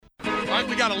right?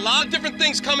 We got a lot of different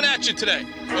things coming at you today,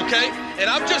 okay? And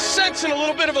I'm just sensing a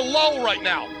little bit of a lull right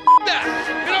now. That.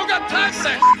 We don't got time for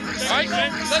that. All right?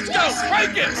 Let's go.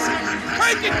 Crank it.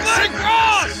 Crank it, Glenn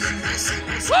Cross.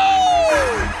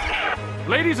 Woo!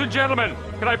 Ladies and gentlemen,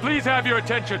 can I please have your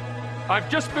attention? I've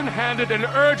just been handed an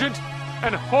urgent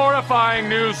and horrifying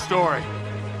news story.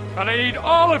 And I need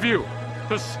all of you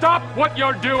to stop what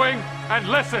you're doing and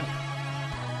listen.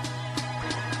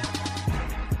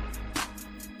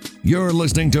 You're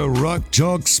listening to Rock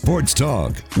Chalk Sports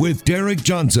Talk with Derek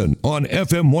Johnson on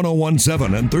FM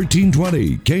 1017 and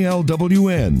 1320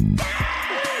 KLWN.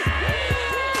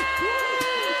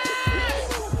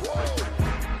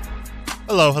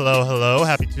 Hello, hello, hello.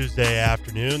 Happy Tuesday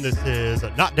afternoon. This is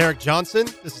not Derek Johnson.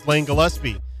 This is Lane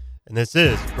Gillespie. And this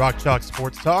is Rock Chalk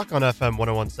Sports Talk on FM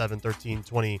 1017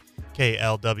 1320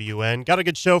 KLWN. Got a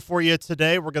good show for you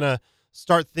today. We're going to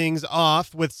start things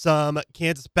off with some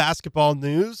Kansas basketball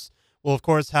news. We'll, of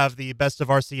course, have the best of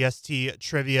RCST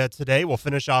trivia today. We'll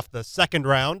finish off the second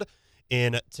round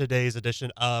in today's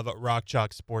edition of Rock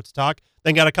Chalk Sports Talk.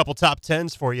 Then got a couple top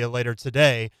tens for you later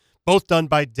today, both done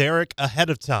by Derek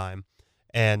ahead of time.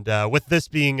 And with this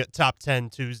being Top 10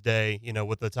 Tuesday,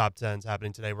 with the top 10s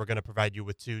happening today, we're going to provide you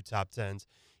with two top 10s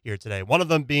here today. One of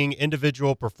them being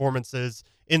individual performances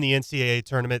in the NCAA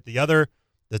tournament. The other,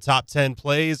 the top 10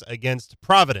 plays against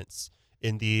Providence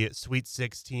in the Sweet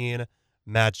 16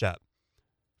 matchup.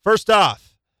 First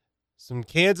off, some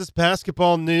Kansas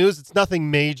basketball news. It's nothing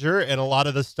major, and a lot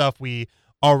of the stuff we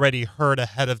already heard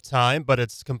ahead of time, but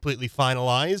it's completely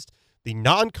finalized. The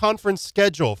non-conference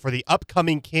schedule for the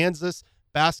upcoming Kansas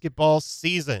basketball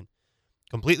season.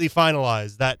 Completely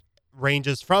finalized. That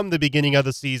ranges from the beginning of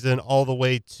the season all the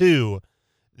way to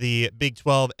the Big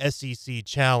 12 SEC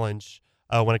Challenge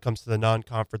when it comes to the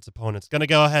non-conference opponents. Going to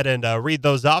go ahead and read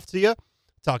those off to you.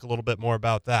 Talk a little bit more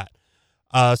about that.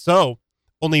 So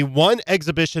only one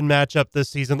exhibition matchup this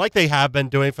season, like they have been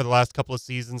doing for the last couple of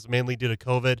seasons, mainly due to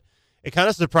COVID. It kind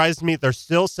of surprised me they're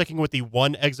still sticking with the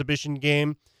one exhibition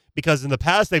game, because in the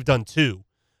past they've done two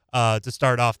to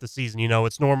start off the season.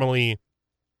 It's normally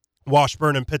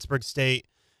Washburn and Pittsburgh State,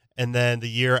 and then the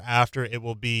year after it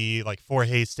will be like Fort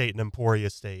Hays State and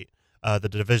Emporia State, the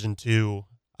Division II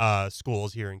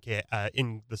schools here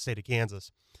in the state of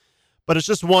Kansas. But it's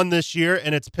just one this year,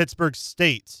 and it's Pittsburgh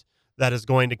State that is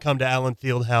going to come to Allen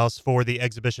Fieldhouse for the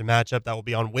exhibition matchup. That will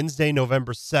be on Wednesday,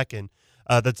 November 2nd.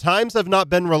 The times have not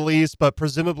been released, but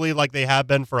presumably like they have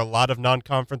been for a lot of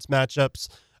non-conference matchups,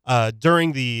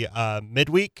 during the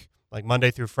midweek, like Monday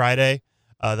through Friday.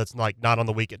 That's like not on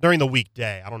the weekend. During the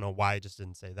weekday. I don't know why I just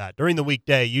didn't say that. During the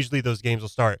weekday, usually those games will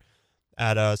start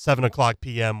at 7 o'clock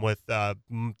p.m. with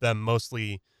them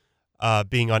mostly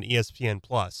being on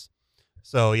ESPN+.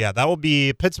 So, yeah, that will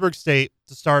be Pittsburgh State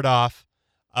to start off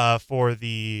for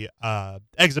the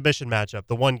exhibition matchup,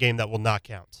 the one game that will not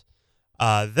count.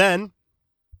 Then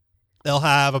they'll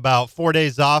have about 4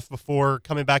 days off before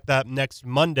coming back that next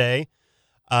Monday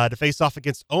to face off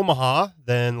against Omaha.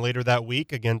 Then later that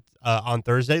week, again on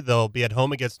Thursday, they'll be at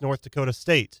home against North Dakota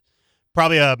State.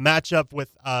 Probably a matchup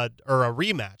with or a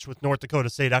rematch with North Dakota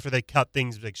State after they cut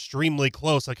things extremely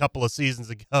close a couple of seasons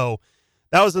ago.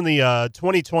 That was in the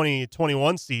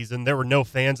 2020-21 season. There were no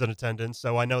fans in attendance,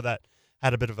 so I know that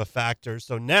had a bit of a factor.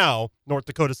 So now North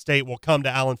Dakota State will come to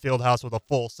Allen Fieldhouse with a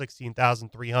full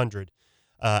 16,300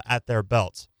 at their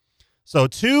belts. So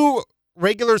two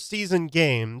regular season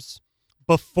games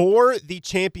before the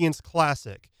Champions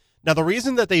Classic. Now, the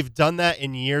reason that they've done that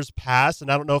in years past, and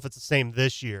I don't know if it's the same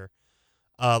this year,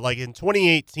 like in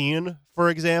 2018, for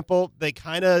example, they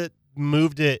kind of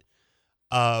moved it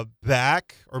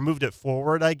back or moved it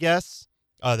forward, I guess,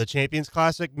 the Champions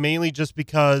Classic, mainly just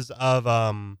because of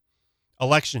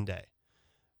Election Day.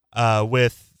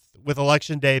 With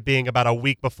Election Day being about a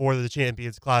week before the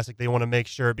Champions Classic, they want to make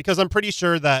sure, because I'm pretty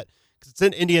sure that because it's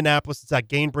in Indianapolis, it's at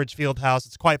Gainbridge Fieldhouse.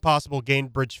 It's quite possible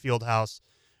Gainbridge Fieldhouse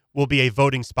will be a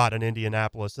voting spot in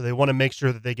Indianapolis. So they want to make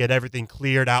sure that they get everything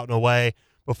cleared out and away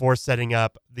before setting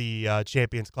up the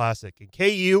Champions Classic. And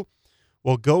KU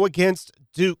will go against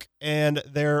Duke and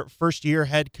their first-year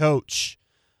head coach.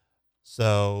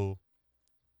 So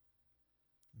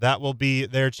that will be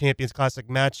their Champions Classic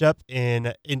matchup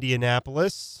in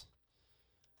Indianapolis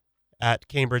at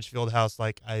Cambridge Fieldhouse,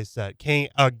 like I said.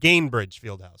 Gainbridge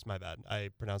Fieldhouse, my bad. I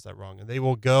pronounced that wrong. And they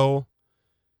will go...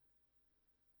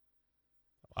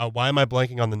 why am I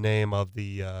blanking on the name of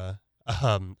the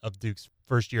of Duke's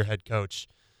first-year head coach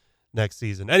next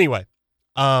season? Anyway,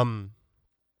 I'll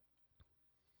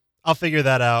figure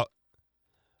that out.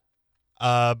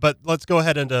 But let's go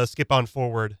ahead and skip on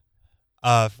forward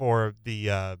for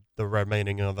the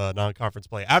remaining of non-conference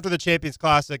play. After the Champions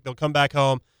Classic, they'll come back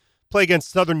home, play against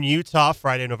Southern Utah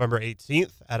Friday, November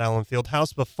 18th at Allen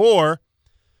Fieldhouse before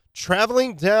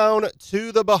traveling down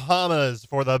to the Bahamas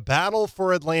for the Battle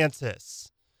for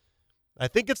Atlantis. I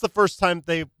think it's the first time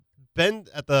they've been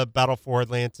at the Battle for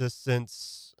Atlantis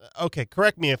since, okay,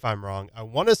 correct me if I'm wrong, I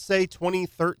want to say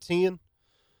 2013.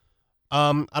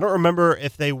 I don't remember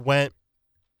if they went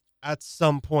at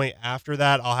some point after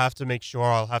that. I'll have to make sure.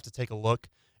 I'll have to take a look,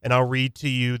 and I'll read to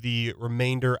you the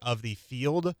remainder of the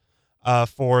field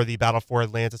for the Battle for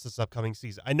Atlantis this upcoming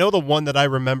season. I know the one that I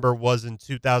remember was in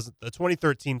the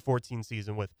 2013-14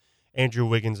 season with Andrew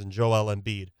Wiggins and Joel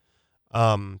Embiid.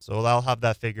 So I'll have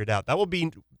that figured out. That will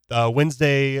be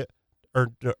November's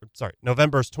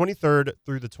 23rd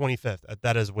through the 25th.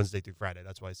 That is Wednesday through Friday.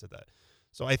 That's why I said that.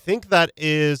 So I think that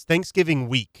is Thanksgiving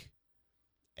week.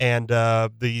 And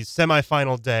the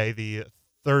semifinal day, the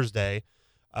Thursday,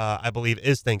 I believe,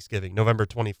 is Thanksgiving, November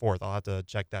 24th. I'll have to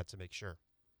check that to make sure.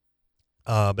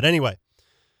 But anyway,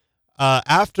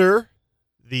 after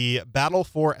the Battle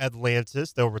for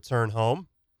Atlantis, they'll return home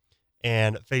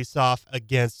and face off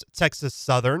against Texas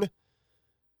Southern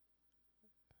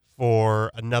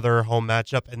for another home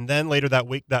matchup. And then later that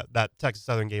week, that Texas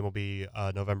Southern game will be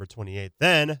November 28th.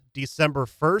 Then December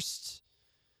 1st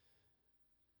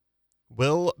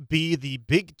will be the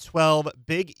Big 12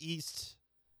 Big East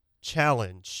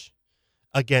Challenge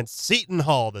against Seton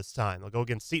Hall this time. They'll go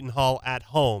against Seton Hall at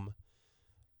home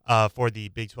for the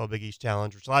Big 12 Big East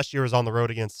Challenge, which last year was on the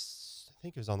road against, I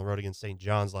think it was on the road against St.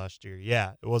 John's last year.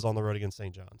 Yeah, it was on the road against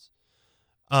St. John's.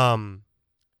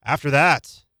 After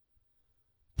that,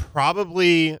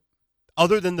 probably,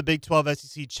 other than the Big 12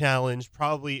 SEC Challenge,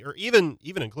 probably, or even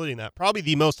including that, probably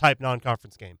the most hyped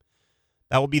non-conference game.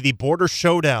 That will be the Border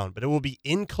Showdown, but it will be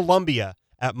in Columbia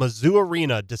at Mizzou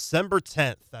Arena, December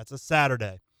 10th. That's a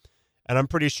Saturday. And I'm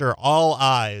pretty sure all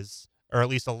eyes, or at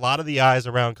least a lot of the eyes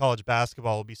around college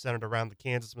basketball, will be centered around the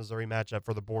Kansas-Missouri matchup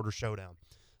for the Border Showdown.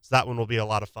 So that one will be a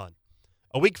lot of fun.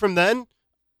 A week from then,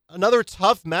 another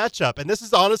tough matchup. And this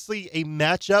is honestly a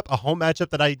home matchup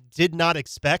that I did not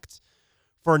expect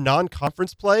for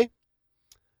non-conference play.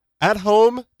 At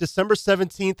home, December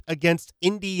 17th against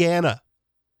Indiana.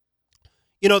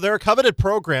 You know, they're a coveted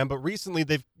program, but recently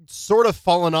they've sort of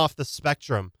fallen off the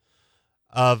spectrum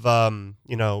of,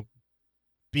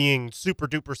 being super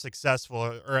duper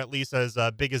successful, or at least as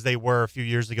big as they were a few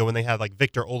years ago when they had like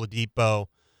Victor Oladipo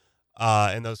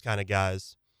and those kind of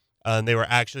guys. And they were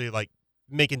actually like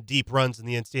making deep runs in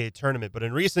the NCAA tournament. But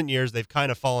in recent years, they've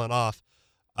kind of fallen off.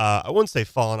 I wouldn't say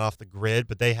fallen off the grid,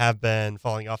 but they have been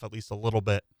falling off at least a little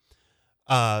bit.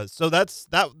 So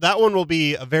that one will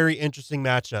be a very interesting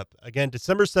matchup. Again,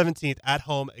 December 17th at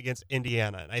home against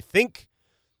Indiana. And I think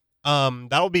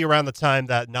that'll be around the time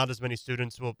that not as many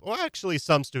students actually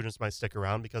some students might stick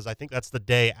around, because I think that's the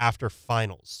day after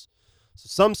finals. So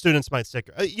some students might stick.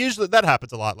 Usually that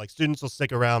happens a lot. Like students will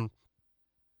stick around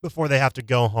before they have to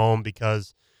go home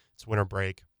because it's winter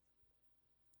break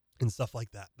and stuff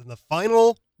like that. Then the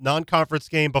final non-conference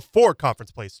game before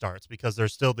conference play starts, because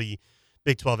there's still the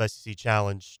Big 12 SEC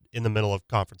Challenge in the middle of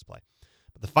conference play.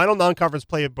 But the final non-conference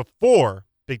play before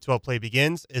Big 12 play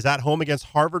begins is at home against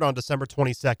Harvard on December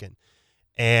 22nd.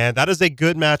 And that is a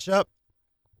good matchup.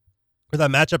 That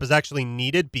matchup is actually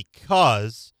needed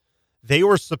because they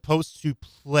were supposed to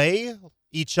play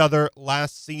each other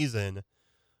last season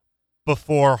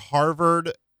before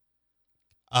Harvard.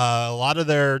 A lot of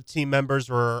their team members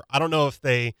were, I don't know if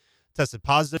they tested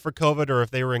positive for COVID or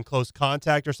if they were in close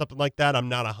contact or something like that. I'm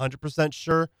not 100%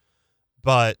 sure,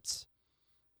 but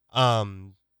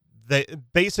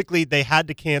they had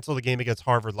to cancel the game against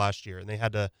Harvard last year, and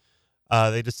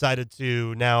they decided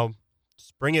to now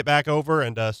just bring it back over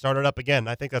and start it up again.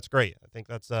 I think that's great. I think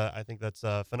that's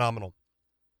phenomenal.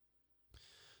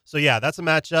 So yeah, that's a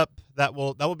matchup that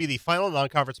will be the final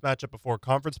non-conference matchup before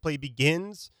conference play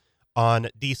begins on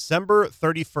December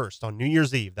 31st, on New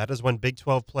Year's Eve. That is when Big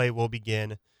 12 play will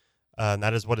begin, and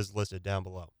that is what is listed down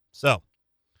below. So,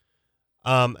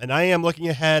 and I am looking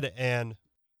ahead, and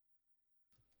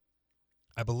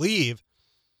I believe,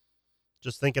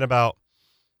 just thinking about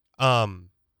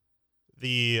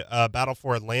the Battle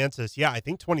for Atlantis, I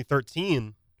think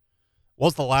 2013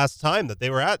 was the last time that they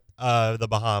were at the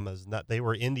Bahamas and that they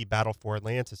were in the Battle for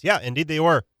Atlantis. Yeah, indeed they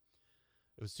were.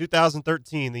 It was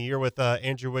 2013, the year with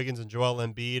Andrew Wiggins and Joel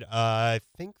Embiid. I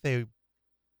think they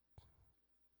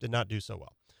did not do so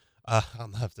well.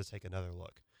 I'll have to take another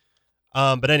look.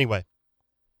 But anyway,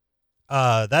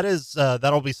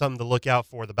 that'll be something to look out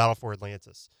for, the Battle for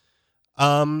Atlantis.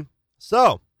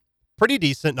 So pretty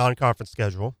decent non-conference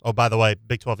schedule. Oh, by the way,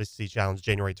 Big 12 ACC Challenge,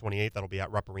 January 28th. That'll be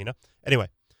at Rupp Arena. Anyway,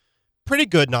 pretty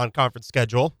good non-conference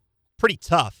schedule. Pretty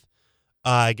tough,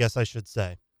 I guess I should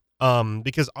say.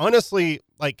 Because honestly,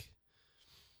 like,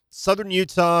 Southern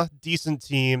Utah, decent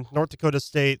team. North Dakota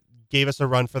State gave us a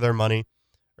run for their money,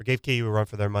 or gave KU a run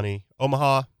for their money.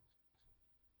 Omaha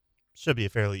should be a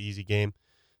fairly easy game.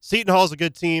 Seton Hall's a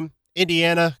good team.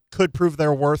 Indiana could prove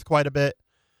their worth quite a bit.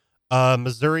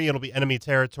 Missouri, it'll be enemy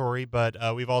territory, but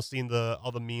we've all seen all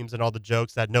the memes and all the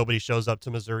jokes that nobody shows up to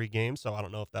Missouri games, so I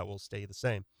don't know if that will stay the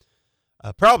same.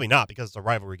 Probably not, because it's a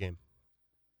rivalry game.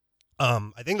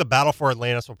 I think the battle for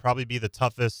Atlantis will probably be the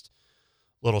toughest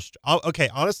okay,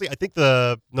 honestly, I think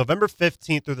the November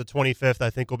 15th through the 25th, I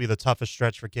think, will be the toughest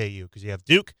stretch for KU, because you have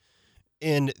Duke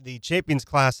in the Champions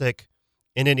Classic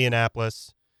in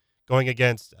Indianapolis going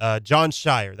against John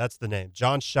Shire. That's the name.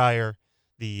 John Shire,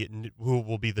 who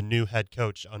will be the new head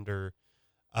coach under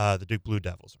the Duke Blue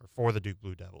Devils, or for the Duke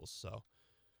Blue Devils. So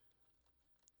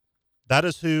that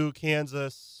is who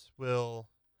Kansas will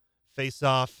face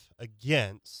off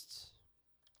against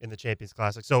in the Champions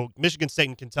Classic. So Michigan State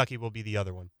and Kentucky will be the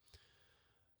other one.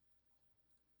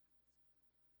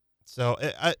 So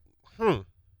it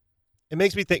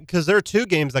makes me think, because there are two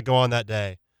games that go on that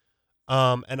day.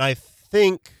 And I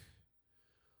think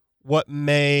what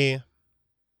may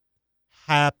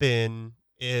happen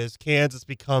is Kansas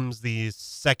becomes the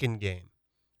second game.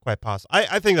 Quite possible.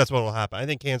 I think that's what will happen. I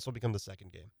think Kansas will become the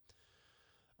second game.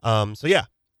 So yeah,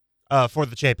 for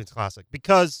the Champions Classic,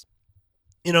 because,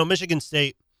 Michigan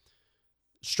State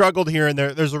struggled here and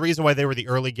there. There's a reason why they were the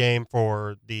early game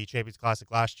for the Champions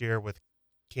Classic last year, with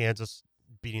Kansas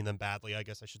beating them badly, I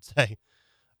guess I should say.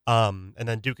 And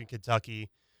then Duke and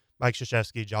Kentucky, Mike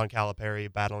Krzyzewski, John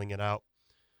Calipari battling it out.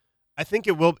 I think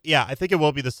it will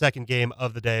be the second game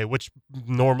of the day, which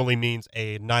normally means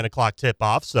a 9:00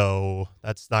 tip-off, so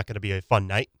that's not going to be a fun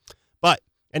night. But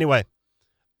anyway,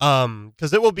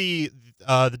 because it will be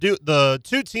the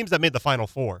two teams that made the Final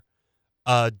Four.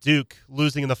 Duke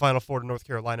losing in the Final Four to North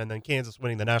Carolina, and then Kansas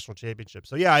winning the national championship.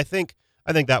 So yeah, I think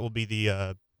that will be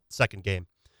the second game.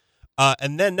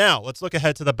 And then now let's look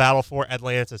ahead to the battle for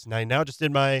Atlantis. And I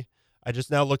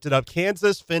just now looked it up.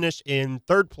 Kansas finished in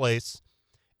third place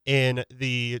in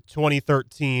the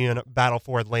 2013 battle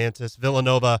for Atlantis.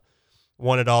 Villanova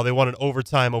won it all. They won in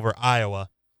overtime over Iowa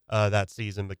that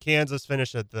season, but Kansas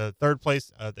finished at the third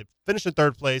place. They finished in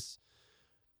third place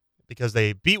because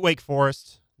they beat Wake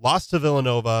Forest, lost to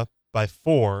Villanova by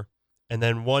 4, and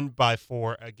then won by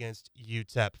 4 against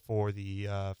UTEP for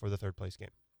the third place game.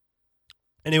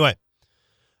 Anyway,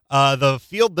 the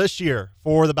field this year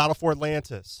for the Battle for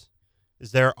Atlantis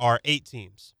is there are 8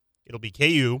 teams. It'll be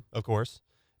KU, of course,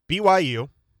 BYU,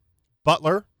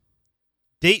 Butler,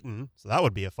 Dayton, so that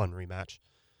would be a fun rematch,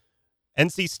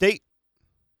 NC State,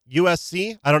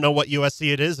 USC. I don't know what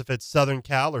USC it is, if it's Southern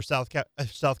Cal or South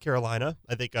Carolina.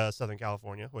 I think Southern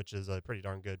California, which is a pretty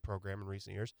darn good program in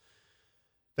recent years.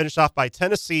 Finished off by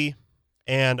Tennessee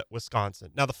and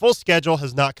Wisconsin. Now, the full schedule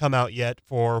has not come out yet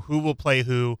for who will play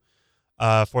who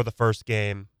for the first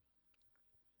game,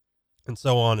 and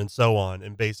so on and so on.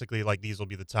 And basically, like, these will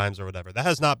be the times or whatever. That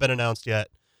has not been announced yet,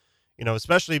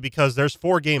 especially because there's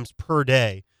 4 games per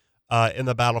day in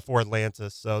the Battle for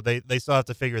Atlantis. So they still have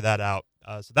to figure that out.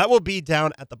 So that will be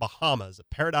down at the Bahamas, at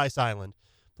Paradise Island,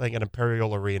 playing at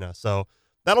Imperial Arena. So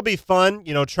that'll be fun.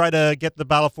 Try to get the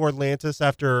Battle for Atlantis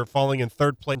after falling in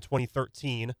third place in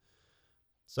 2013.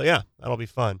 So yeah, that'll be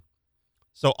fun.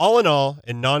 So all in all,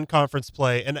 in non-conference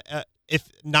play, and if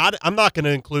not, I'm not going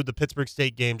to include the Pittsburgh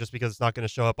State game just because it's not going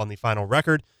to show up on the final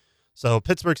record. So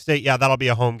Pittsburgh State, yeah, that'll be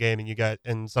a home game, and you guys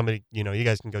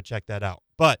can go check that out.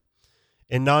 But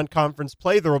in non-conference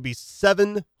play, there will be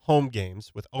 7 home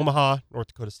games with Omaha, North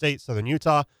Dakota State, Southern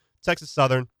Utah, Texas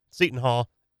Southern, Seton Hall,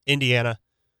 Indiana,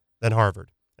 then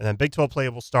Harvard. And then Big 12 play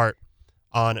will start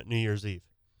on New Year's Eve.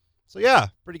 So yeah,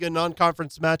 pretty good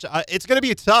non-conference match. It's going to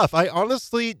be tough. I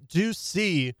honestly do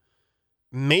see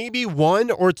maybe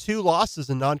 1 or 2 losses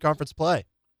in non-conference play.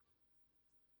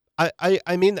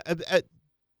 I mean,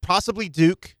 possibly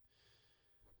Duke,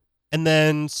 and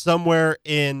then somewhere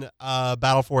in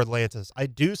Battle for Atlantis. I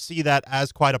do see that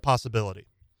as quite a possibility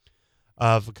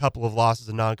of a couple of losses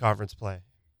in non-conference play.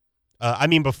 I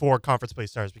mean before conference play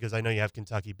starts, because I know you have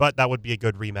Kentucky, but that would be a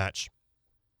good rematch.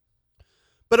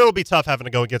 But it'll be tough having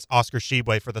to go against Oscar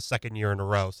Tshiebwe for the second year in a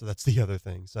row, so that's the other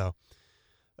thing. So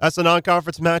that's a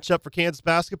non-conference matchup for Kansas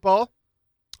basketball.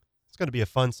 It's going to be a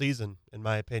fun season, in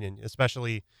my opinion,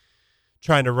 especially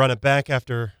trying to run it back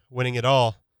after winning it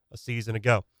all a season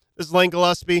ago. This is Lane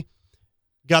Gillespie.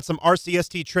 Got some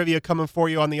RCST trivia coming for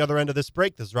you on the other end of this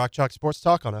break. This is Rock Chalk Sports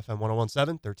Talk on FM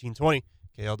 1017, 1320,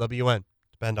 KLWN.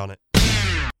 Depend on it.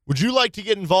 Would you like to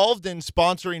get involved in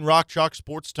sponsoring Rock Chalk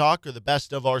Sports Talk or the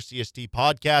Best of RCST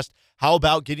podcast? How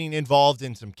about getting involved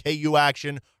in some KU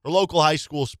action or local high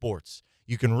school sports?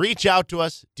 You can reach out to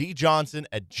us,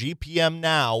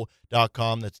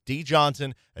 djohnson@gpmnow.com. That's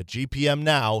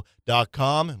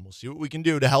djohnson@gpmnow.com, and we'll see what we can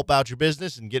do to help out your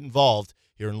business and get involved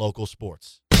here in local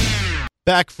sports.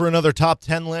 Back for another top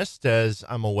 10 list as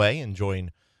I'm away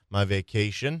enjoying my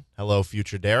vacation. Hello,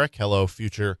 future Derek. Hello,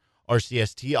 future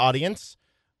RCST audience.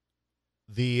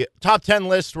 The top 10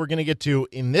 list we're going to get to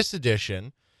in this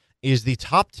edition is the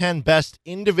top 10 best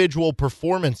individual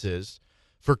performances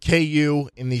for KU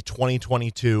in the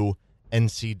 2022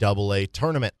 NCAA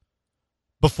tournament.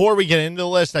 Before we get into the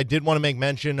list, I did want to make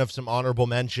mention of some honorable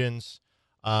mentions.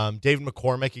 David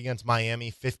McCormick against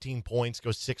Miami, 15 points,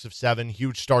 goes 6 of 7.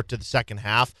 Huge start to the second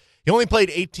half. He only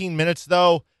played 18 minutes,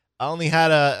 though. I only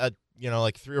had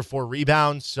like 3 or 4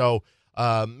 rebounds, so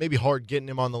maybe hard getting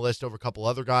him on the list over a couple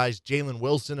other guys. Jalen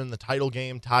Wilson in the title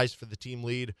game ties for the team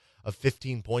lead of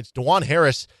 15 points. DeJuan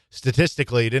Harris,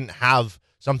 statistically, didn't have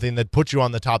something that put you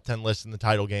on the top 10 list in the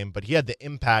title game, but he had the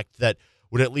impact that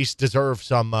would at least deserve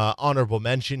some honorable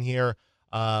mention here.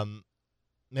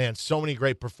 Man, so many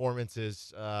great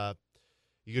performances.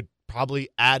 You could probably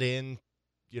add in,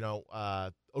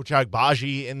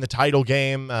 Ochagbaji in the title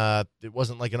game. It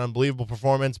wasn't like an unbelievable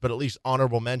performance, but at least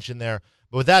honorable mention there.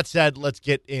 But with that said, let's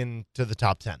get into the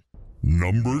top 10.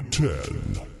 Number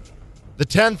 10. The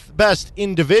 10th best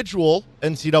individual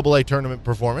NCAA tournament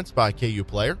performance by KU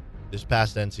player this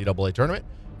past NCAA tournament.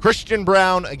 Christian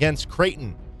Braun against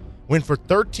Creighton. Went for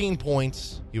 13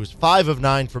 points. He was 5 of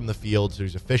 9 from the field, so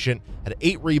he's efficient. Had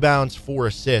 8 rebounds, 4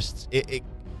 assists. It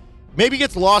maybe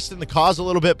gets lost in the cause a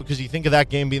little bit because you think of that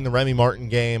game being the Remy Martin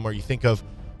game, or you think of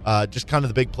just kind of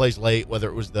the big plays late, whether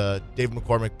it was the David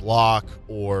McCormick block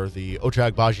or the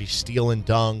Ochagbaji steal and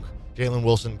dunk, Jalen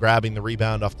Wilson grabbing the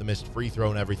rebound off the missed free throw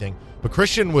and everything. But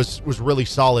Christian was really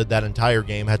solid that entire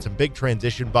game, had some big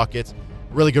transition buckets,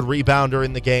 really good rebounder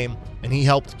in the game, and he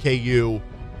helped KU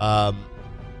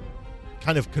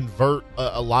kind of convert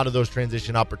a lot of those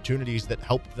transition opportunities that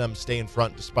helped them stay in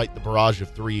front despite the barrage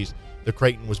of threes that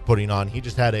Creighton was putting on. He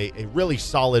just had a really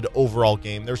solid overall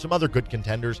game. There's some other good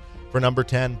contenders for number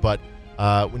 10, but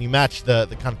when you match the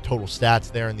kind of total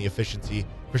stats there and the efficiency,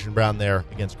 Christian Braun there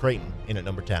against Creighton in at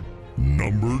number 10.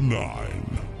 Number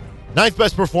 9. 9th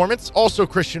best performance, also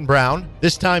Christian Braun,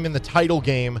 this time in the title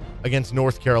game against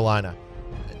North Carolina.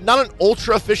 Not an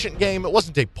ultra-efficient game. It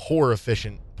wasn't a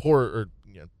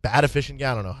bad efficient game.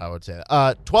 I don't know how I would say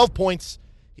that. 12 points,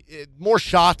 more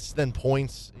shots than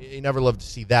points. You never love to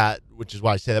see that, which is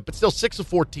why I say that. But still, 6 of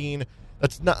 14.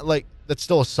 That's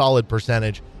still a solid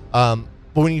percentage. But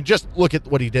when you just look at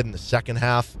what he did in the second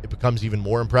half, it becomes even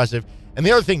more impressive. And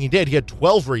the other thing he did, he had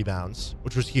 12 rebounds,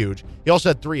 which was huge. He also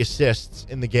had 3 assists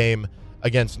in the game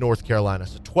against North Carolina.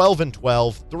 So 12 and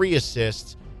 12, 3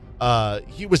 assists.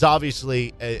 He was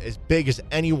obviously as big as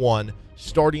anyone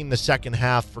starting the second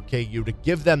half for KU to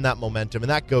give them that momentum, and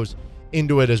that goes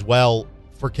into it as well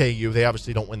for KU. They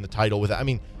obviously don't win the title with it. I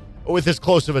mean, with as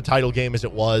close of a title game as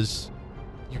it was,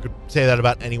 you could say that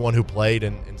about anyone who played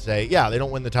and say, yeah, they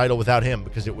don't win the title without him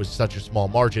because it was such a small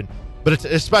margin. But it's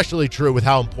especially true with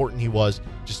how important he was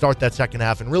to start that second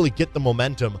half and really get the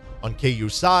momentum on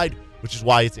KU's side, which is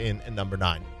why it's in at number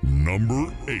 9.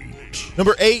 Number 8.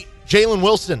 Number 8, Jalen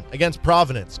Wilson against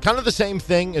Providence. Kind of the same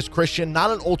thing as Christian. Not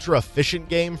an ultra-efficient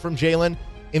game from Jalen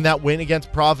in that win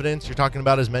against Providence. You're talking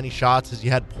about as many shots as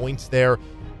you had points there.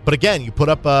 But again, you put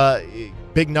up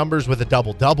big numbers with a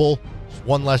double-double. Just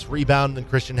 1 less rebound than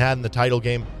Christian had in the title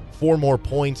game. 4 more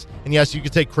points. And yes, you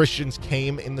could say Christian's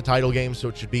came in the title game, so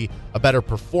it should be a better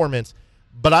performance.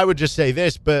 But I would just say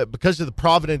this, but because of the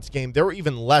Providence game, there were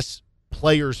even less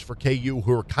players for KU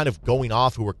who were kind of going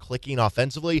off, who were clicking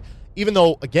offensively. Even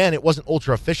though, again, it wasn't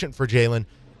ultra efficient for Jalen,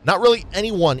 not really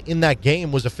anyone in that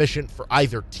game was efficient for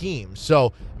either team.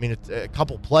 So, I mean, it's a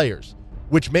couple players,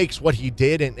 which makes what he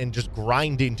did and just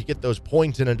grinding to get those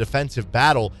points in a defensive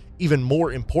battle even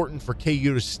more important for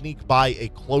KU to sneak by a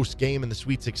close game in the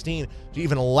Sweet 16 to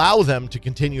even allow them to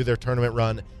continue their tournament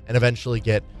run and eventually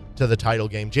get to the title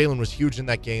game. Jalen was huge in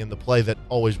that game. The play that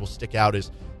always will stick out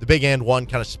is the big and one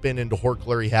kind of spin into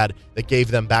Horkler he had that gave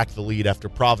them back the lead after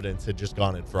Providence had just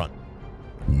gone in front.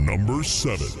 Number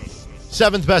 7.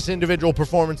 7th best individual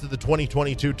performance of the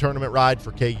 2022 tournament ride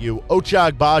for KU,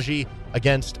 Ochagbaji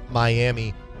against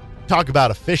Miami. Talk about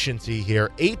efficiency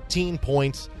here. 18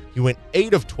 points. He went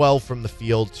 8 of 12 from the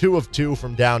field, 2 of 2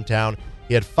 from downtown.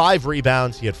 He had 5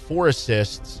 rebounds. He had 4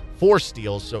 assists, 4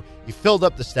 steals. So he filled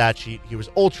up the stat sheet. He was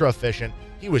ultra efficient.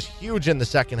 He was huge in the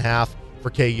second half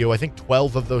for KU. I think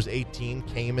 12 of those 18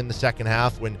 came in the second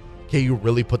half when KU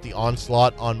really put the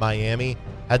onslaught on Miami.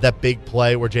 Had that big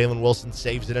play where Jalen Wilson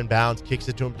saves it in bounds, kicks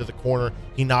it to him to the corner.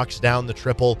 He knocks down the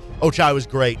triple. Ochai was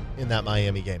great in that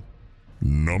Miami game.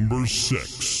 Number 6.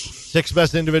 6th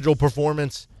best individual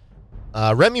performance.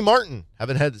 Remy Martin.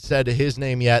 Haven't said his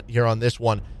name yet here on this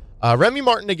one. Remy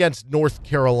Martin against North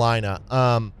Carolina.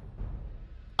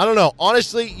 I don't know.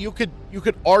 Honestly, you could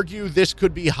argue this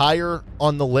could be higher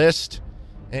on the list.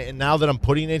 And now that I'm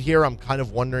putting it here, I'm kind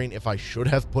of wondering if I should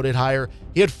have put it higher.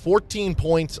 He had 14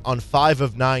 points on 5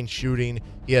 of 9 shooting.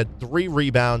 He had 3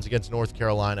 rebounds against North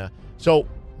Carolina. So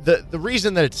the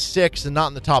reason that it's 6 and not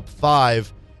in the top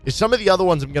 5 is some of the other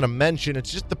ones I'm going to mention,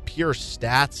 it's just the pure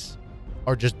stats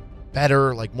are just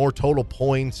better, like more total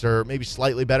points or maybe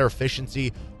slightly better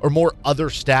efficiency or more other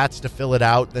stats to fill it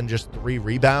out than just 3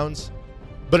 rebounds.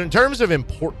 But in terms of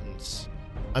importance,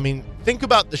 I mean, think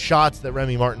about the shots that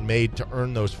Remy Martin made to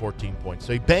earn those 14 points.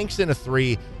 So he banks in a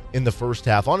 3 in the first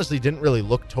half. Honestly, didn't really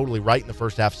look totally right in the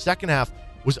first half. Second half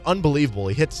was unbelievable.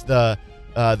 He hits the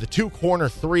 2 corner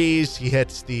threes. He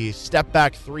hits the step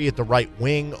back 3 at the right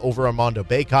wing over Armando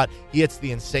Bacot. He hits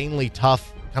the insanely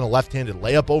tough kind of left-handed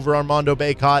layup over Armando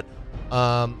Bacot.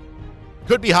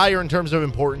 Could be higher in terms of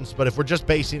importance, but if we're just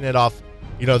basing it off,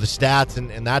 the stats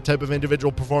and that type of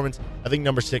individual performance, I think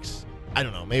number 6, I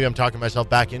don't know, maybe I'm talking myself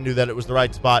back into that it was the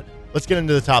right spot. Let's get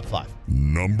into the top 5.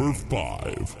 Number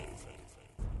 5.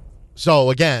 So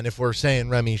again, if we're saying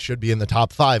Remy should be in the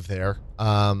top 5 there,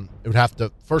 it would have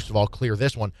to, first of all, clear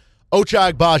this one.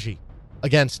 Ochai Agbaji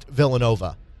against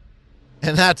Villanova.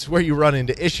 And that's where you run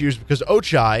into issues because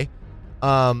Ochai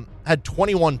had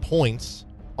 21 points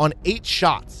on 8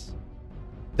 shots.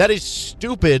 That is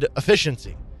stupid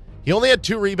efficiency. He only had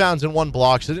 2 rebounds and 1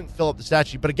 block, so didn't fill up the stat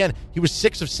sheet. But again, he was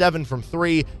 6 of 7 from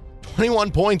 3,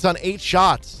 21 points on 8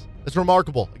 shots. That's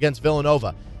remarkable against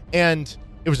Villanova. And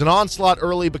it was an onslaught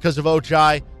early because of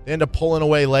Ochai. They end up pulling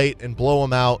away late and blow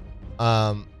him out.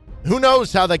 Who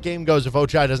knows how that game goes if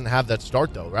Ochai doesn't have that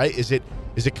start, though, right? Is it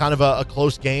kind of a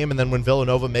close game, and then when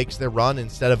Villanova makes their run,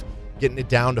 instead of getting it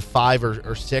down to 5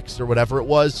 or 6 or whatever it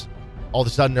was, all of a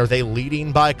sudden, are they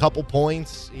leading by a couple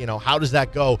points? How does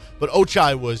that go? But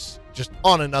Ochai was just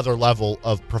on another level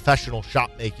of professional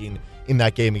shot making in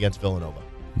that game against Villanova.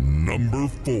 Number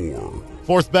 4.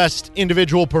 4th best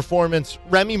individual performance,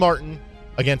 Remy Martin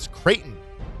against Creighton.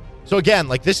 So again,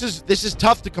 this is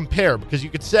tough to compare because you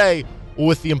could say, well,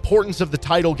 with the importance of the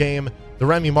title game, the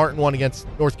Remy Martin one against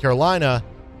North Carolina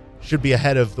should be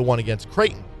ahead of the one against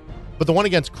Creighton. But the one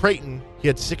against Creighton, he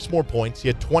had 6 more points. He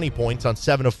had 20 points on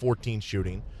 7 of 14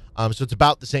 shooting. So it's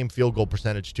about the same field goal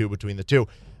percentage, too, between the two.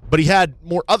 But he had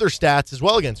more other stats as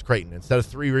well against Creighton. Instead of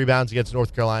 3 rebounds against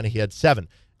North Carolina, he had 7.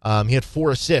 He had 4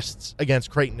 assists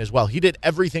against Creighton as well. He did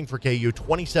everything for KU,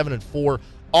 27 and 4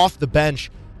 off the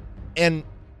bench. And,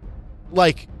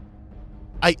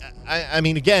 I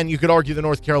mean, again, you could argue the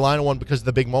North Carolina one because of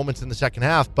the big moments in the second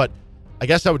half, but I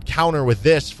guess I would counter with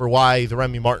this for why the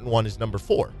Remy Martin one is number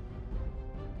 4.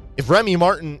 If Remy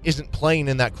Martin isn't playing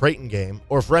in that Creighton game,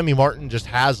 or if Remy Martin just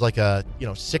has a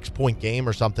 6-point game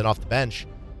or something off the bench,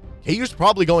 KU's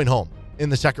probably going home in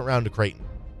the second round of Creighton.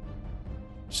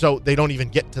 So they don't even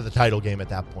get to the title game at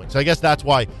that point. So I guess that's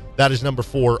why that is number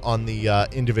 4 on the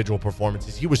individual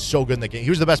performances. He was so good in that game. He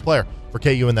was the best player for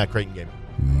KU in that Creighton game.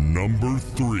 Number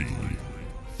 3.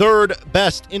 3rd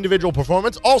best individual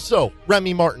performance, also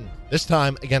Remy Martin, this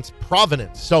time against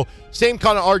Providence. So same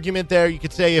kind of argument there. You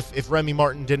could say if Remy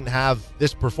Martin didn't have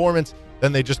this performance,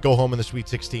 then they just go home in the Sweet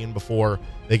 16 before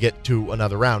they get to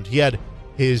another round. He had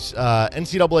his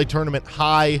NCAA tournament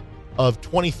high of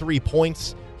 23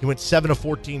 points. He went 7 of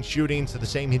 14 shooting, so the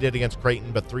same he did against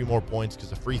Creighton, but 3 more points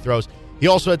because of free throws. He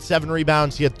also had 7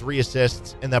 rebounds. He had 3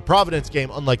 assists. And that Providence game,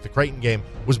 unlike the Creighton game,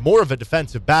 was more of a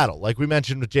defensive battle, like we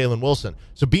mentioned with Jalen Wilson.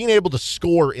 So being able to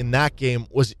score in that game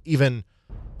was even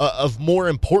of more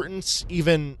importance,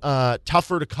 even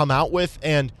tougher to come out with.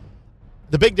 And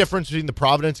the big difference between the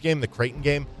Providence game and the Creighton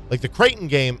game, the Creighton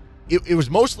game, it was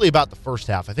mostly about the first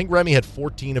half. I think Remy had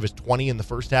 14 of his 20 in the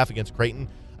first half against Creighton.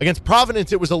 Against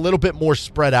Providence, it was a little bit more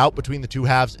spread out between the two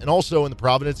halves. And also in the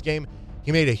Providence game,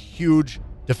 he made a huge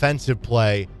defensive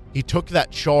play. He took that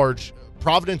charge.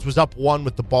 Providence was up 1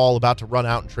 with the ball about to run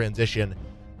out in transition.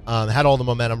 Had all the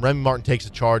momentum. Remy Martin takes a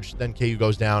charge. Then KU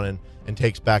goes down and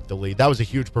takes back the lead. That was a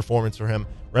huge performance for him.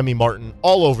 Remy Martin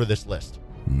all over this list.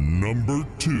 Number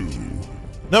 2.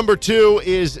 Number 2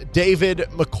 is David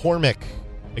McCormick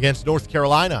against North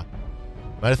Carolina.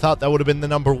 Might have thought that would have been the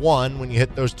number 1 when you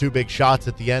hit those 2 big shots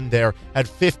at the end there. Had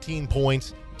 15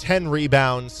 points, 10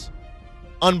 rebounds.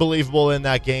 Unbelievable in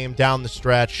that game down the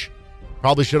stretch.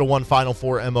 Probably should have won Final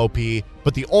Four MOP.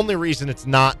 But the only reason it's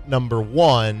not number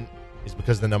one is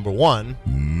because the number one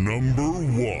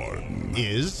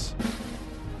is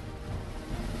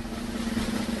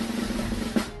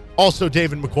also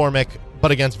David McCormick,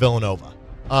 but against Villanova.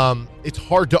 It's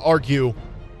hard to argue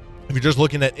if you're just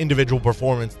looking at individual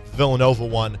performance. The Villanova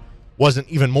one wasn't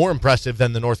even more impressive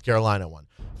than the North Carolina one.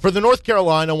 For the North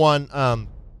Carolina one,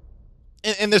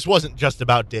 and this wasn't just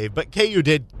about Dave, but KU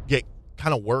did get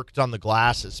kind of worked on the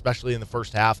glass, especially in the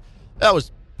first half. That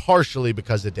was partially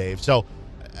because of Dave. So,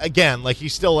 again, like, he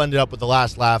still ended up with the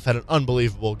last laugh, had an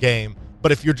unbelievable game.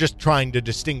 But if you're just trying to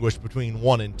distinguish between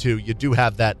 1 and 2, you do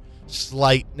have that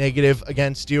slight negative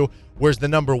against you. Whereas the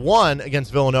number one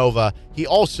against Villanova, he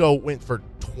also went for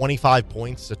 25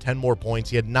 points, so 10 more points.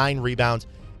 He had 9 rebounds,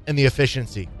 and the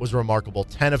efficiency was remarkable.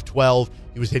 10 of 12.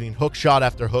 He was hitting hook shot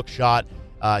after hook shot.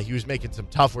 He was making some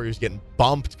tough where he was getting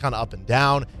bumped kind of up and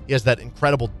down. He has that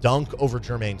incredible dunk over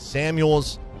Jermaine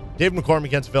Samuels. Dave McCormick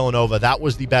against Villanova, that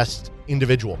was the best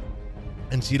individual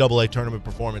NCAA tournament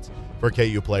performance for a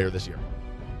KU player this year.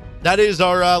 That is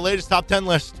our latest top 10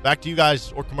 list. Back to you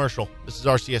guys or commercial. This is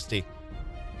RCST.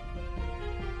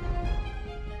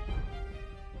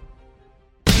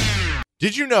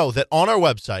 Did you know that on our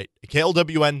website,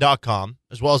 KLWN.com,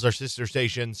 as well as our sister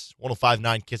stations,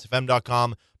 105.9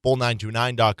 KissFM.com,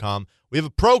 Bull929.com, we have a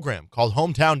program called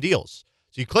Hometown Deals.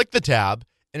 So you click the tab,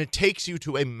 and it takes you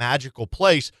to a magical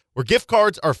place where gift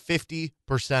cards are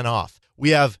 50% off. We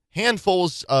have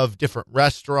handfuls of different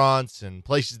restaurants and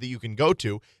places that you can go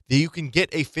to that you can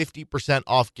get a 50%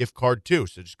 off gift card to.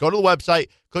 So just go to the website,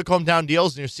 click Hometown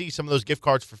Deals, and you'll see some of those gift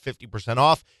cards for 50%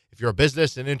 off. If you're a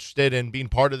business and interested in being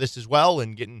part of this as well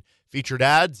and getting featured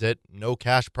ads at no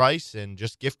cash price and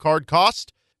just gift card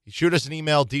cost, you shoot us an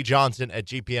email,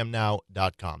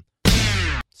 djohnson@gpmnow.com.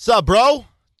 Sup, bro?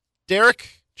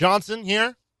 Derek Johnson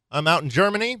here. I'm out in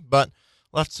Germany, but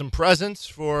left some presents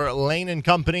for Lane and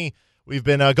Company. We've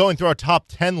been going through our top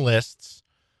 10 lists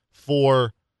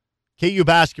for KU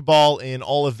basketball in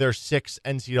all of their 6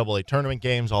 NCAA tournament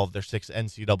games, all of their 6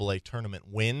 NCAA tournament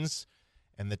wins,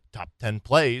 and the top 10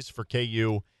 plays for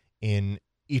KU in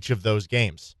each of those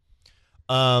games.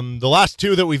 The last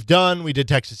 2 that we've done, we did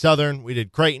Texas Southern, we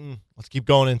did Creighton. Let's keep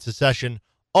going in succession.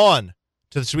 On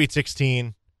to the Sweet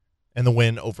 16 and the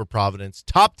win over Providence.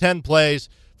 Top 10 plays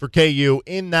for KU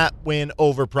in that win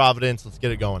over Providence. Let's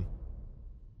get it going.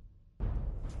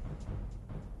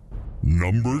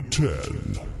 Number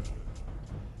 10.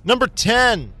 Number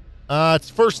 10.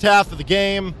 It's first half of the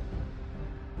game.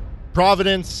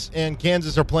 Providence and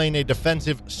Kansas are playing a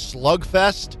defensive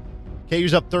slugfest.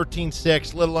 KU's up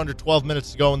 13-6, little under 12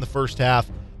 minutes to go in the first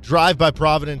half. Drive by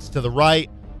Providence to the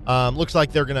right. Looks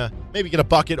like they're going to maybe get a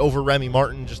bucket over Remy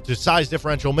Martin just to size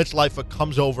differential. Mitch Lightfoot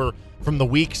comes over from the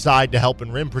weak side to help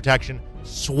in rim protection,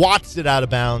 swats it out of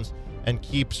bounds, and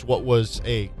keeps what was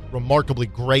a remarkably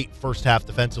great first half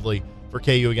defensively for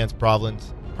KU against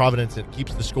Providence. It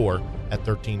keeps the score at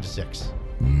 13-6.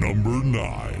 Number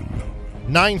 9.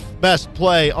 9th best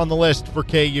play on the list for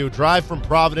KU. Drive from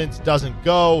Providence doesn't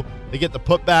go. They get the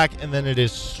putback, and then it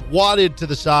is swatted to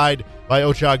the side by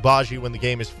Ochai Agbaji when the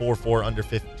game is 4-4, under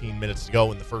 15 minutes to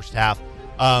go in the first half.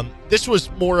 This was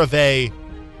more of a,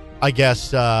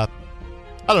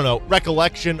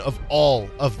 recollection of all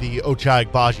of the Ochai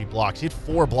Agbaji blocks. He had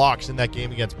 4 blocks in that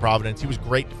game against Providence. He was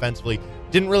great defensively.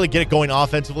 Didn't really get it going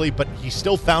offensively, but he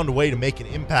still found a way to make an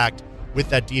impact with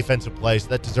that defensive play, so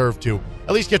that deserved to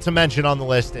at least get some mention on the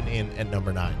list and in at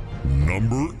number 9.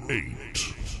 Number 8.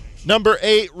 Number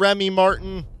 8, Remy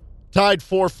Martin, tied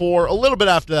 4-4. A little bit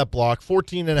after that block,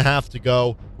 14.5 to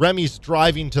go. Remy's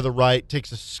driving to the right,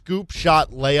 takes a scoop shot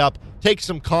layup, takes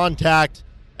some contact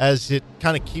as it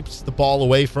kind of keeps the ball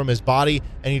away from his body,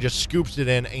 and he just scoops it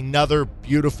in. Another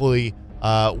beautifully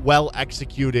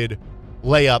well-executed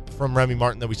layup from Remy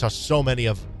Martin that we saw so many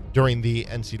of during the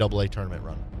NCAA tournament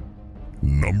run.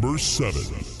 Number 7.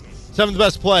 7th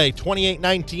best play,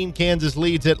 28-19. Kansas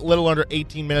leads it, a little under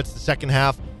 18 minutes. The second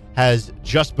half has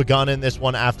just begun in this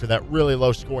one after that really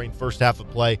low-scoring first half of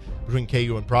play between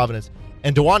KU and Providence.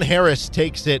 And DeJuan Harris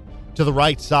takes it to the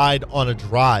right side on a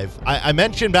drive. I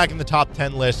mentioned back in the top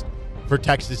 10 list for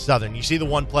Texas Southern, you see the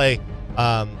one play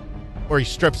where he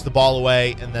strips the ball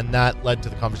away, and then that led to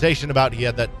the conversation about he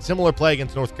had that similar play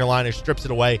against North Carolina, strips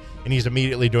it away, and he's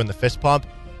immediately doing the fist pump.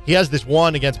 He has this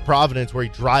one against Providence where he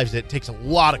drives it, takes a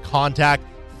lot of contact,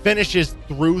 finishes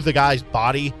through the guy's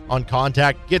body on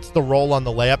contact, gets the roll on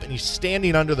the layup, and he's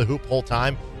standing under the hoop whole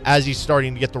time as he's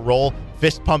starting to get the roll,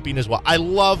 fist pumping as well. I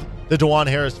love the DeJuan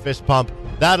Harris fist pump.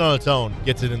 That on its own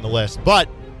gets it in the list. But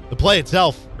The play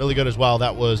itself, really good as well.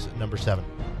 That was number 7.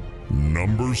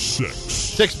 Number 6.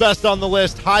 6th best on the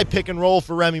list. High pick and roll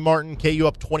for Remy Martin. KU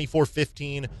up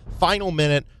 24-15. Final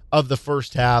minute of the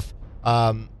first half.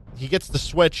 He gets the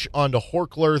switch onto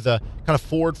Horkler, the kind of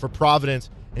forward for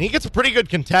Providence, and he gets a pretty good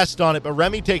contest on it, but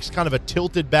Remy takes kind of a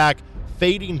tilted back,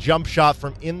 fading jump shot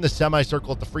from in the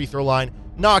semicircle at the free throw line,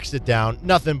 knocks it down,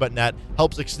 nothing but net,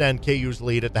 helps extend KU's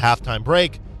lead at the halftime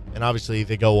break, and obviously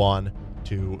they go on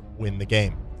to win the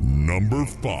game. Number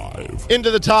 5.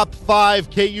 Into the top 5,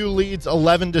 KU leads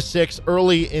 11-6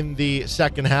 early in the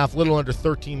second half, little under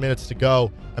 13 minutes to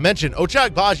go. I mentioned Ochai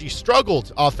Agbaji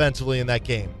struggled offensively in that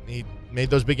game. He made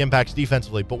those big impacts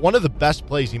defensively, but one of the best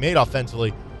plays he made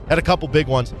offensively, had a couple big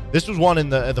ones. This was one in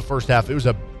the first half. It was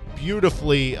a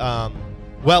beautifully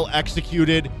well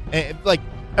executed, and like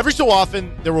every so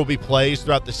often there will be plays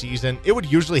throughout the season. It would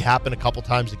usually happen a couple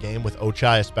times a game with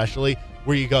Ochai especially,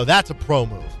 where you go, that's a pro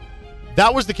move.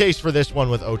 That was the case for this one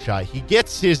with Ochai. He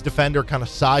gets his defender kind of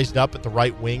sized up at the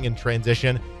right wing in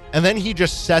transition, and then he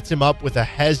just sets him up with a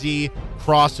hezzy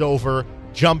crossover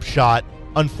jump shot.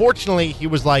 Unfortunately, he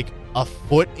was like a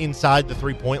foot inside the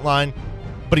three-point line,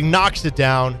 but he knocks it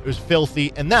down. It was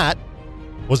filthy, and that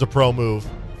was a pro move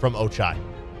from Ochai.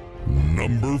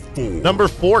 Number 4. Number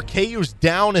 4, KU's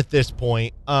down at this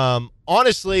point.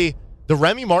 Honestly, the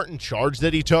Remy Martin charge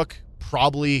that he took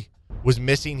probably was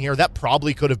missing here. That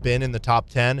probably could have been in the top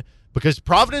 10 because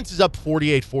Providence is up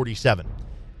 48-47,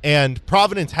 and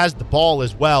Providence has the ball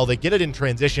as well. They get it in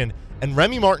transition, and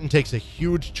Remy Martin takes a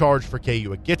huge charge for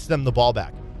KU. It gets them the ball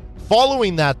back.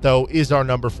 Following that, though, is our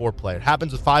number 4 play. It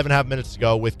happens with 5.5 minutes to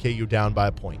go with KU down by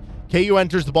a point. KU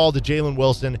enters the ball to Jalen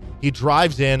Wilson. He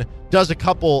drives in, does a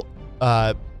couple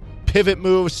pivot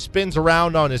moves, spins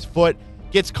around on his foot,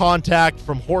 gets contact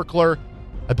from Horkler.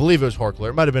 I believe it was Horkler.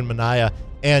 It might have been Minaya.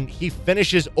 And he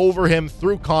finishes over him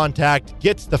through contact,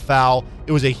 gets the foul.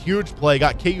 It was a huge play,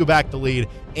 got KU back the lead,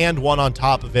 and one on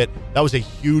top of it. That was a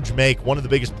huge make, one of the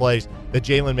biggest plays that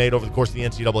Jalen made over the course of the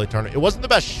NCAA tournament. It wasn't the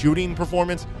best shooting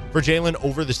performance for Jalen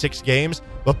over the 6 games,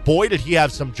 but boy, did he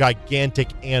have some gigantic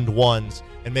and ones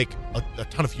and make a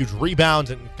ton of huge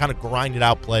rebounds and kind of grinded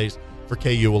out plays for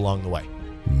KU along the way.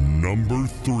 Number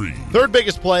 3. Third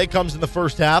biggest play comes in the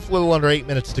first half, a little under 8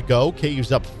 minutes to go.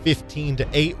 KU's up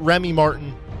 15-8. Remy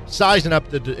Martin sizing up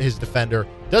his defender,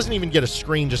 doesn't even get a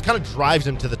screen, just kind of drives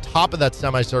him to the top of that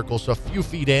semicircle, so a few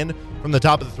feet in from the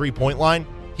top of the three-point line.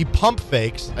 He pump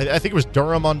fakes. I think it was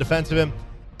Durham on defense of him,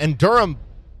 and Durham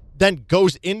then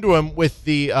goes into him with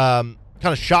the kind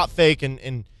of shot fake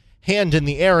and hand in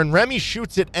the air, and Remy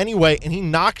shoots it anyway, and he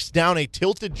knocks down a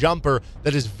tilted jumper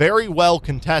that is very well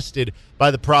contested by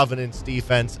the Providence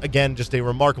defense. Again, just a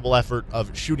remarkable effort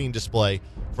of shooting display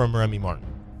from Remy Martin.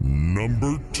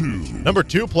 Number 2. Number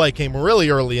 2 play came really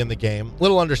early in the game.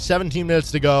 Little under 17 minutes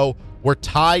to go. We're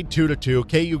tied 2-2.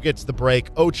 KU gets the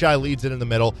break. Ochai leads it in the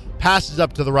middle. Passes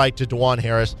up to the right to DeJuan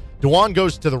Harris. DeJuan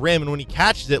goes to the rim, and when he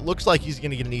catches it, looks like he's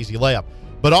going to get an easy layup.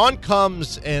 But on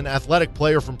comes an athletic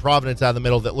player from Providence out of the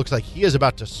middle that looks like he is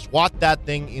about to swat that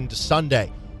thing into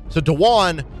Sunday. So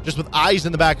DeJuan, just with eyes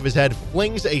in the back of his head,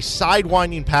 flings a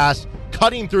sidewinding pass,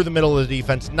 cutting through the middle of the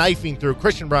defense, knifing through.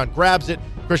 Christian Brown grabs it.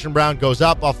 Christian Brown goes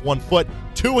up off 1 foot.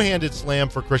 Two-handed slam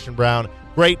for Christian Brown.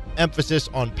 Great emphasis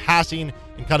on passing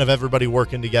and kind of everybody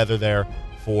working together there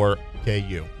for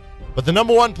KU. But the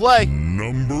number 1 play.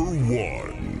 Number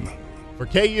 1. For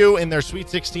KU in their Sweet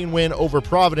 16 win over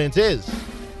Providence is,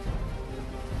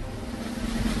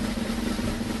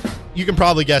 you can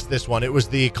probably guess this one. It was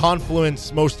the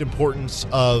confluence, most importance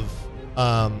of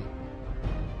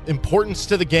importance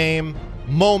to the game,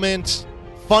 moment,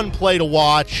 fun play to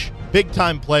watch,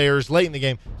 big-time players late in the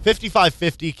game.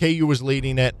 55-50, KU was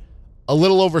leading it. A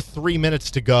little over 3 minutes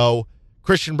to go.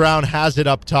 Christian Brown has it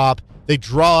up top. They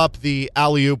draw up the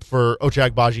alley-oop for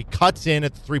Ochai Agbaji, cuts in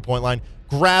at the three-point line,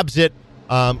 grabs it,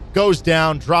 goes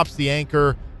down, drops the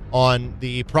anchor on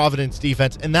the Providence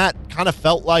defense, and that kind of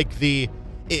felt like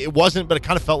it wasn't, but it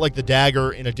kind of felt like the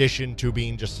dagger in addition to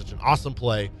being just such an awesome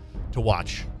play to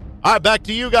watch. All right, back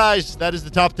to you guys. That is the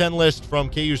top 10 list from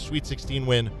KU's Sweet 16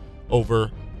 win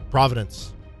over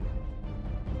Providence.